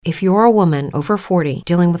If you're a woman over 40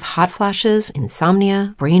 dealing with hot flashes,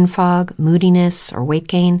 insomnia, brain fog, moodiness, or weight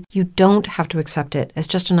gain, you don't have to accept it as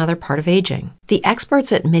just another part of aging. The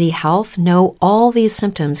experts at MIDI Health know all these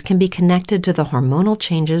symptoms can be connected to the hormonal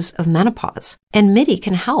changes of menopause. And MIDI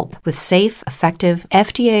can help with safe, effective,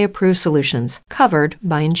 FDA-approved solutions covered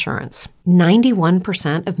by insurance.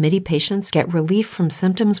 91% of MIDI patients get relief from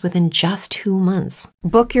symptoms within just 2 months.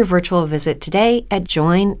 Book your virtual visit today at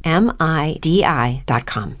joinmidi.com.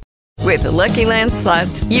 With the Lucky Land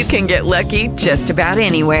Slots, you can get lucky just about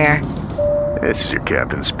anywhere. This is your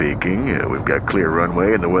captain speaking. We've got clear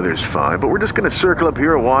runway and the weather's fine, but we're just going to circle up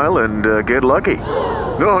here a while and get lucky.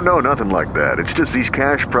 No, nothing like that. It's just these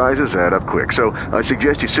cash prizes add up quick. So I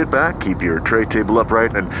suggest you sit back, keep your tray table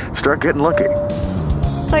upright, and start getting lucky.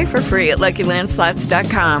 Play for free at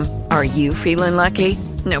LuckyLandSlots.com. Are you feeling lucky?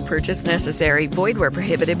 No purchase necessary. Void where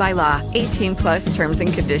prohibited by law. 18 plus terms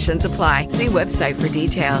and conditions apply. See website for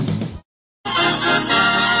details.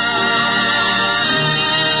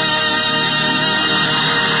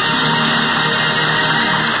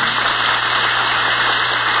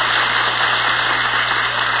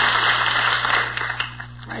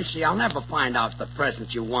 I see. I'll never find out the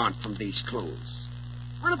present you want from these clues.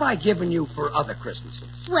 What have I given you for other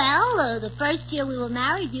Christmases? Well, the first year we were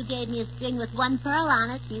married, you gave me a string with one pearl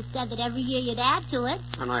on it. You said that every year you'd add to it.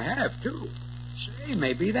 And I have, too. Say,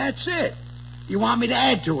 maybe that's it. You want me to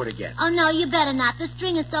add to it again? Oh, no, you better not. The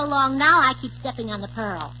string is so long now, I keep stepping on the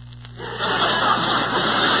pearl.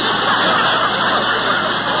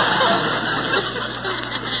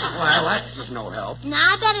 Well, that was no help. Now,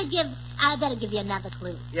 I better give you another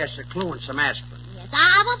clue. Yes, a clue and some aspirin. Yes,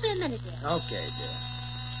 I won't be a minute, dear. Okay, dear.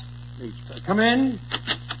 Please, come in.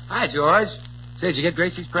 Hi, George. Say, did you get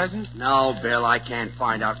Gracie's present? No, Bill, I can't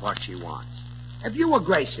find out what she wants. If you were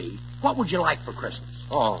Gracie, what would you like for Christmas?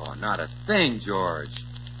 Oh, not a thing, George.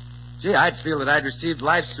 Gee, I'd feel that I'd received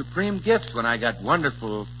life's supreme gift when I got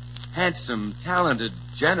wonderful, handsome, talented,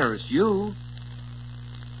 generous you.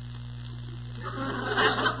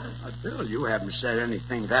 Bill, you haven't said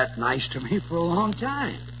anything that nice to me for a long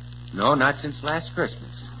time. No, not since last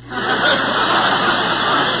Christmas.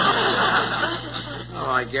 Oh,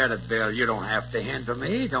 I get it, Bill. You don't have to hinder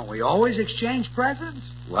me. Don't we always exchange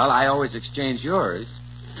presents? Well, I always exchange yours.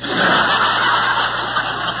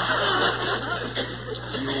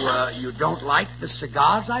 You don't like the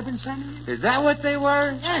cigars I've been sending you? Is that what they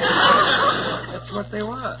were? Yes. That's what they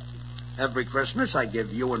were. Every Christmas, I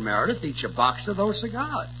give you and Meredith each a box of those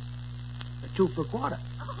cigars. They're 2 for $1.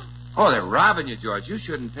 Oh, they're robbing you, George. You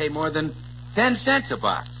shouldn't pay more than 10 cents a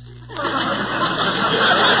box. We'll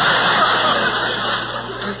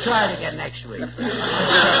try it again next week.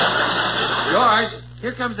 George,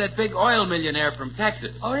 here comes that big oil millionaire from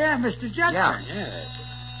Texas. Oh, yeah, Mr. Judson. Yeah.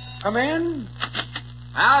 Come in.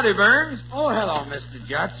 Howdy, Burns. Oh, hello, Mr.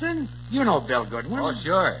 Judson. You know Bill Goodwin. Oh,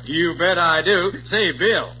 sure. You bet I do. Say,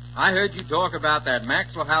 Bill, I heard you talk about that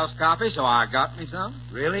Maxwell House coffee, so I got me some.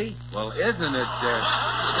 Really? Well, isn't it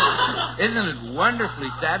wonderfully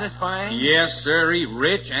satisfying? Yes, sirree,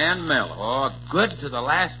 rich and mellow. Oh, good to the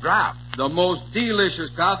last drop. The most delicious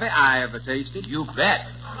coffee I ever tasted. You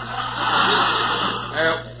bet.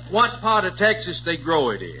 What part of Texas they grow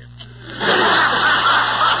it in?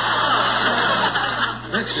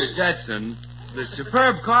 Mr. Judson, the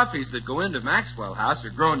superb coffees that go into Maxwell House are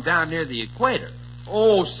grown down near the equator.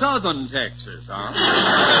 Oh, southern Texas, huh?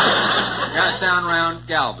 Got down around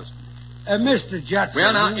Galveston. Mr. Judson.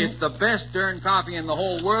 Well, now, it's the best darn coffee in the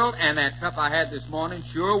whole world, and that cup I had this morning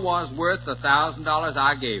sure was worth the $1,000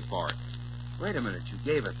 I gave for it. Wait a minute, you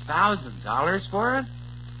gave $1,000 for it?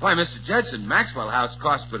 Why, Mr. Judson, Maxwell House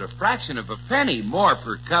costs but a fraction of a penny more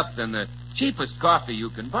per cup than the cheapest coffee you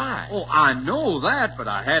can buy. Oh, I know that, but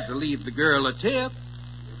I had to leave the girl a tip.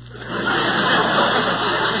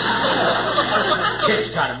 Kid's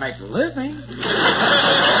got to make a living.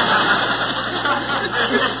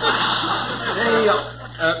 Say,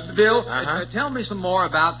 Bill, tell me some more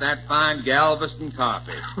about that fine Galveston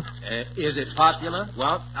coffee. Is it popular?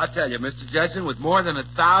 Well, I'll tell you, Mr. Judson, with more than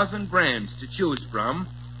 1,000 brands to choose from,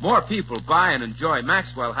 more people buy and enjoy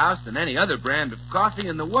Maxwell House than any other brand of coffee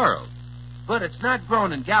in the world. But it's not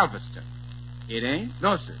grown in Galveston. It ain't?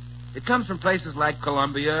 No, sir. It comes from places like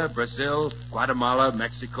Colombia, Brazil, Guatemala,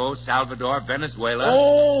 Mexico, Salvador, Venezuela.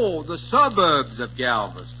 Oh, the suburbs of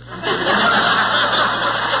Galveston.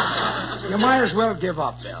 You might as well give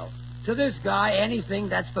up, Bill. To this guy, anything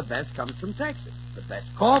that's the best comes from Texas. The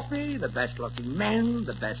best coffee, the best-looking men,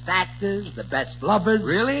 the best actors, the best lovers.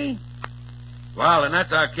 Really? Well, in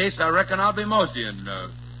that case, I reckon I'll be moseying.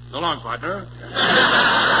 So long, partner.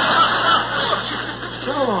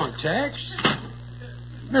 So long, Tex.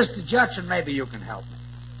 Mr. Judson, maybe you can help me.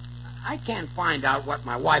 I can't find out what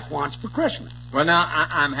my wife wants for Christmas. Well, now,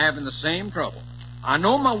 I'm having the same trouble. I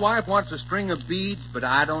know my wife wants a string of beads, but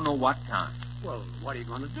I don't know what kind. Well, what are you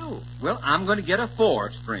going to do? Well, I'm going to get a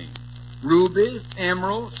 4-string. Rubies,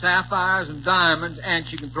 emeralds, sapphires, and diamonds, and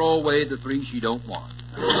she can throw away the 3 she don't want.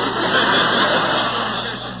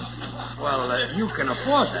 Well, you can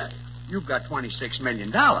afford that. You've got $26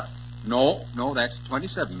 million. No, that's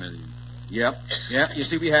 $27 million. Yep. You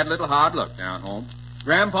see, we had a little hard luck down home.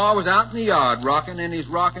 Grandpa was out in the yard rocking in his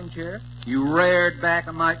rocking chair. He reared back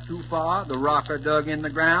a mite too far. The rocker dug in the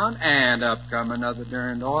ground, and up come another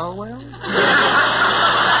darned oil well.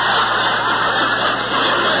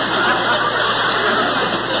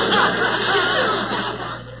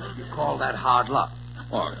 You call that hard luck?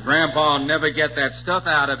 Well, Grandpa'll never get that stuff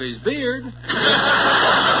out of his beard.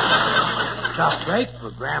 Tough break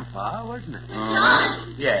for Grandpa, wasn't it?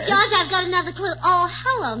 George? Yes? George, I've got another clue. Oh,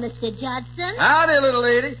 hello, Mr. Judson. Howdy, little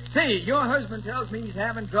lady. Say, your husband tells me he's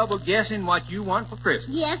having trouble guessing what you want for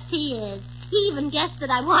Christmas. Yes, he is. He even guessed that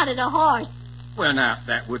I wanted a horse. Well, now,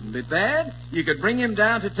 that wouldn't be bad. You could bring him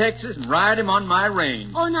down to Texas and ride him on my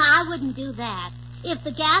range. Oh, no, I wouldn't do that. If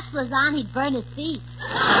the gas was on, he'd burn his feet.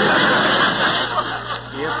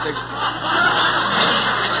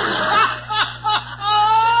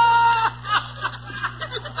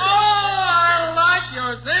 I like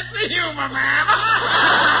your sense of humor, ma'am.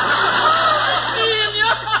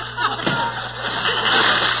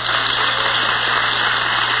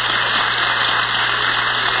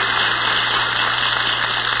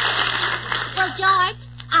 Well, George,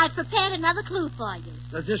 I've prepared another clue for you.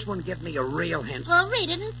 Does this one give me a real hint? Well, read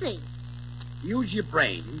it and see. Use your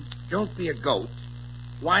brain. Don't be a goat.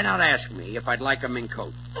 Why not ask me if I'd like a mink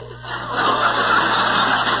coat? Well,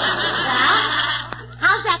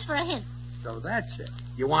 how's that for a hint? So that's it.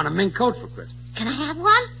 You want a mink coat for Christmas? Can I have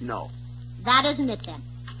one? No. That isn't it, then.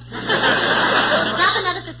 Drop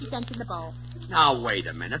another 50 cents in the bowl. Now, wait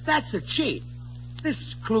a minute. That's a cheat.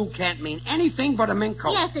 This clue can't mean anything but a mink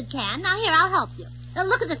coat. Yes, it can. Now, here, I'll help you. Now,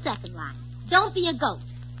 look at the second line. Don't be a goat.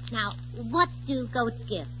 Now, what do goats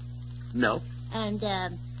give? Milk. And,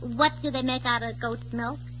 what do they make out of goat's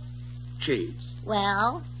milk? Cheese.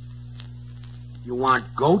 Well? You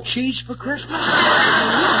want goat cheese for Christmas?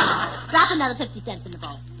 Drop another 50 cents in the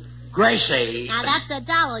bowl. Gracie. Now, that's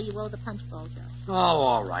 $1 you owe the punch bowl, Joe. Oh,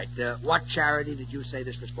 all right. What charity did you say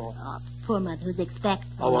this was for? Oh, poor mother who's expecting.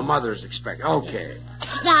 Oh, a mother's expecting. Okay.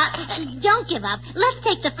 Now, don't give up. Let's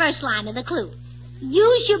take the first line of the clue.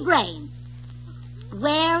 Use your brain.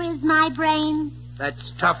 Where is my brain?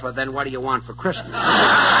 That's tougher than what do you want for Christmas?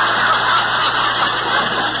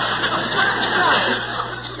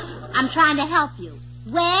 I'm trying to help you.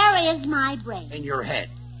 Where is my brain? In your head.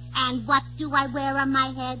 And what do I wear on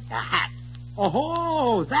my head? A hat.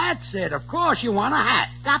 Oh, that's it. Of course you want a hat.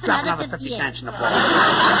 Drop another 50 cents in the bowl.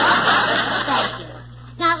 Thank you.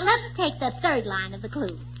 Now, let's take the third line of the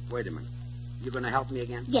clue. Wait a minute. You going to help me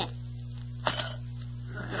again? Yes.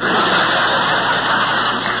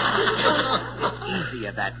 It's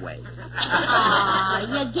easier that way. Oh,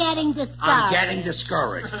 you're getting discouraged. I'm getting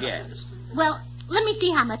discouraged, yes. Well, let me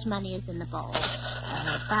see how much money is in the bowl.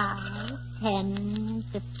 5, 10,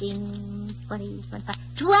 15, 20, 25,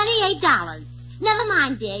 $28. Never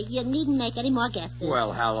mind, dear. You needn't make any more guesses.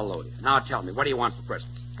 Well, hallelujah. Now tell me, what do you want for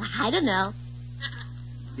Christmas? I don't know.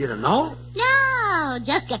 You don't know? No,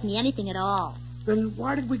 just get me anything at all. Then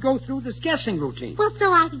why did we go through this guessing routine? Well,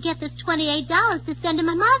 so I could get this $28 to send to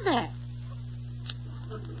my mother.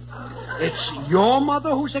 It's your mother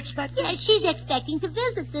who's expecting? Yeah, she's expecting to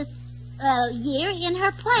visit this year in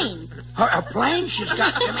her plane. Her plane? She's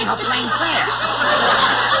got to give me her plane fare.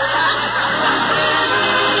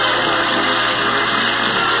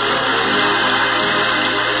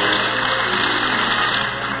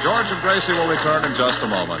 George and Gracie will return in just a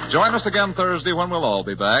moment. Join us again Thursday when we'll all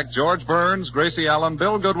be back. George Burns, Gracie Allen,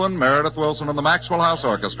 Bill Goodwin, Meredith Wilson, and the Maxwell House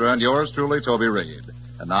Orchestra, and yours truly, Toby Reed.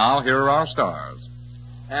 And now, here are our stars.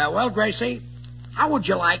 Well, Gracie, how would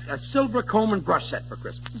you like a silver comb and brush set for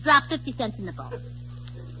Christmas? Drop 50 cents in the bowl.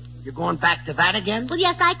 You're going back to that again? Well,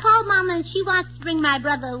 yes, I called Mama, and she wants to bring my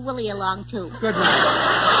brother Willie along, too. Good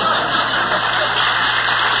night.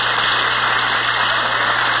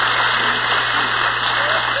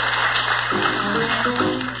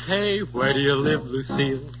 Hey, where do you live,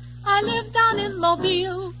 Lucille? I live down in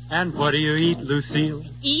Mobile. And what do you eat, Lucille?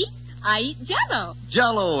 Eat? I eat Jell-O.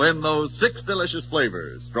 Jell-O in those 6 delicious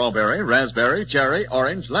flavors. Strawberry, raspberry, cherry,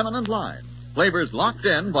 orange, lemon, and lime. Flavors locked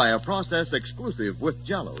in by a process exclusive with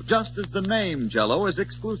Jell-O, just as the name Jell-O is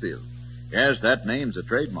exclusive. Yes, that name's a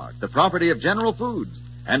trademark, the property of General Foods.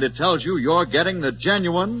 And it tells you you're getting the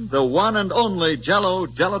genuine, the one and only Jell-O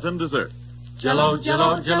gelatin dessert. Jell-O,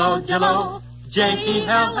 Jell-O, Jell-O, Jell-O,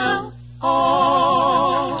 J-E-L-L-O.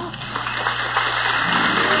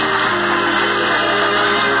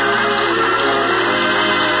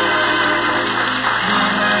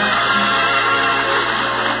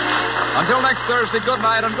 Until next Thursday, good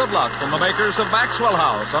night and good luck from the makers of Maxwell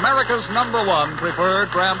House, America's #1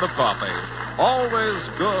 preferred brand of coffee. Always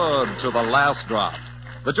good to the last drop.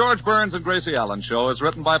 The George Burns and Gracie Allen Show is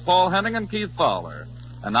written by Paul Henning and Keith Fowler.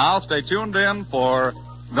 And now stay tuned in for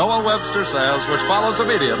Noah Webster Says, which follows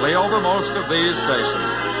immediately over most of these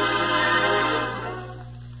stations.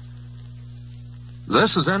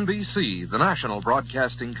 This is NBC, the national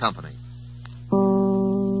broadcasting company.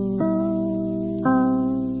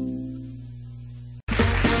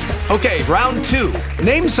 Okay, round 2.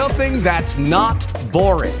 Name something that's not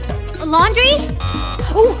boring. A laundry?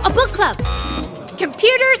 Ooh, a book club.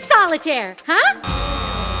 Computer solitaire, huh?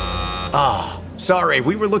 Ah, sorry,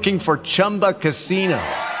 we were looking for Chumba Casino.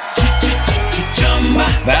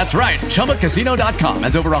 That's right, ChumbaCasino.com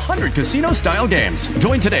has over 100 casino-style games.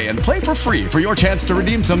 Join today and play for free for your chance to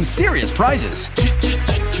redeem some serious prizes.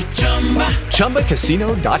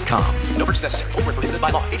 ChumbaCasino.com. No purchase necessary. Void where prohibited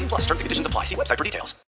by law. 18+ terms and conditions apply. See website for details.